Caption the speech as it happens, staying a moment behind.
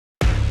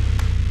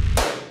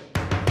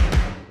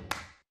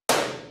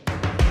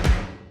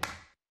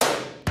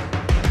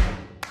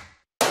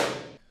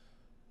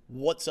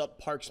What's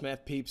up,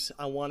 ParksMath peeps?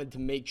 I wanted to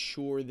make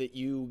sure that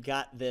you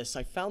got this.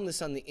 I found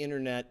this on the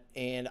internet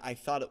and I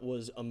thought it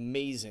was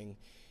amazing.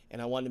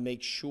 And I wanted to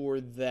make sure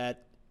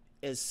that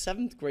as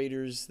 7th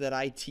graders that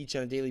I teach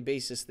on a daily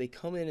basis, they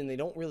come in and they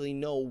don't really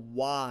know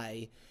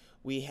why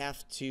we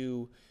have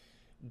to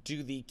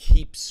do the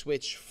keep,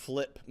 switch,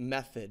 flip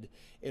method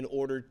in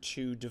order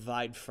to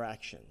divide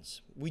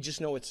fractions. We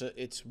just know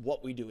it's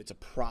what we do. It's a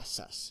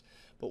process.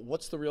 But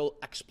what's the real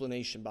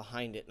explanation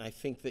behind it? And I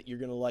think that you're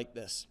going to like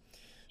this.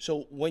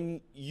 So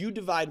when you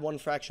divide one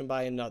fraction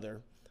by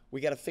another,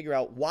 we got to figure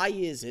out why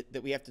is it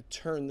that we have to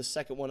turn the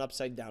second one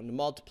upside down to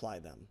multiply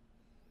them.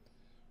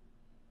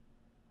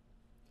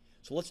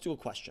 So let's do a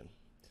question.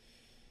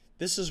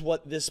 This is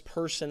what this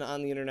person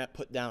on the internet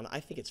put down.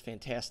 I think it's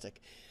fantastic.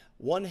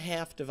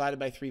 1/2 divided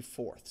by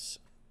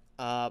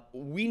 3/4.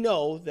 We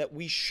know that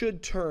we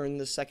should turn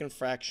the second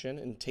fraction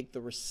and take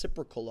the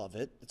reciprocal of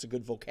it. It's a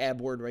good vocab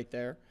word right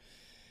there.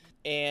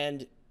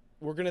 And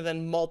we're going to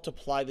then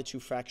multiply the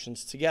two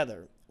fractions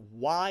together.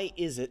 Why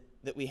is it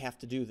that we have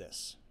to do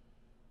this?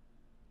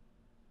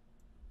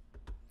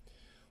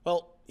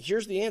 Well,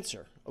 here's the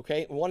answer,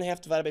 okay? 1/2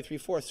 divided by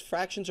 3/4.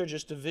 Fractions are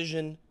just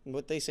division,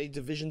 what they say,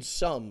 division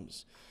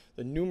sums.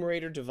 The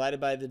numerator divided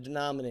by the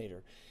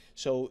denominator.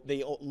 So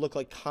they look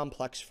like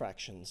complex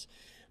fractions.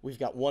 We've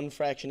got one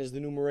fraction as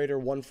the numerator,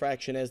 one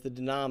fraction as the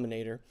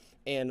denominator,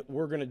 and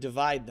we're going to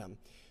divide them.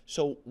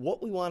 So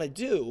what we want to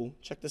do,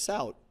 check this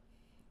out,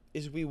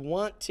 is we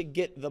want to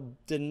get the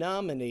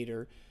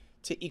denominator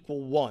to equal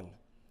 1.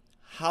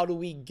 How do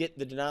we get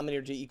the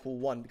denominator to equal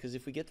 1? Because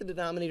if we get the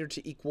denominator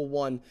to equal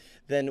 1,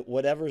 then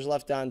whatever's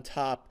left on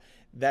top,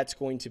 that's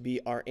going to be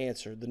our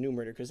answer, the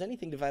numerator, because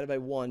anything divided by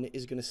 1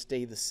 is going to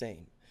stay the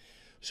same.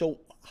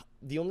 So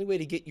the only way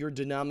to get your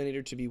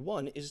denominator to be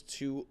 1 is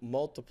to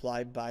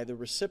multiply by the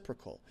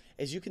reciprocal.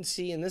 As you can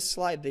see in this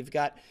slide,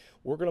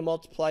 we're going to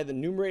multiply the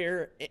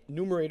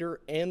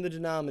numerator and the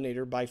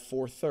denominator by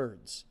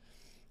 4/3.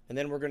 And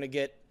then we're going to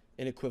get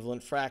an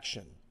equivalent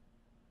fraction.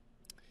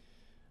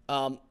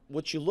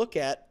 What you look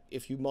at,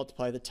 if you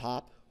multiply the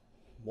top,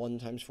 1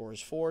 times 4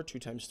 is 4, 2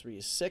 times 3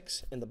 is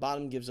 6, and the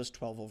bottom gives us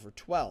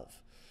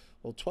 12/12.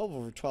 Well,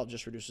 12/12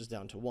 just reduces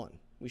down to 1.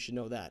 We should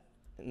know that.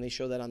 And they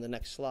show that on the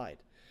next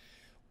slide.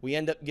 We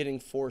end up getting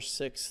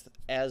 4/6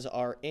 as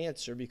our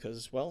answer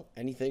because, well,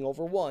 anything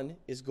over 1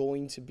 is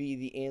going to be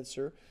the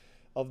answer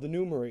of the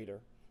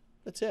numerator.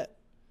 That's it.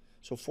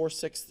 So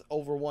 4/6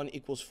 over 1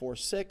 equals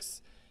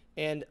 4/6.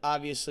 And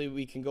obviously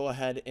we can go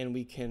ahead and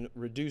we can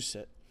reduce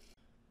it.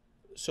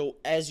 So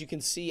as you can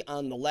see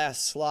on the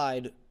last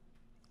slide,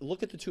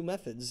 look at the two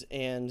methods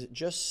and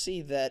just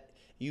see that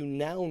you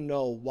now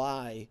know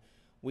why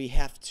we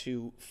have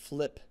to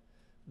flip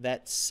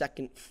that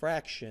second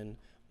fraction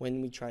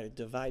when we try to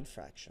divide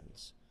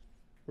fractions.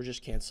 We're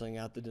just canceling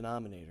out the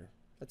denominator.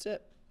 That's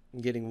it.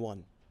 I'm getting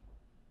 1.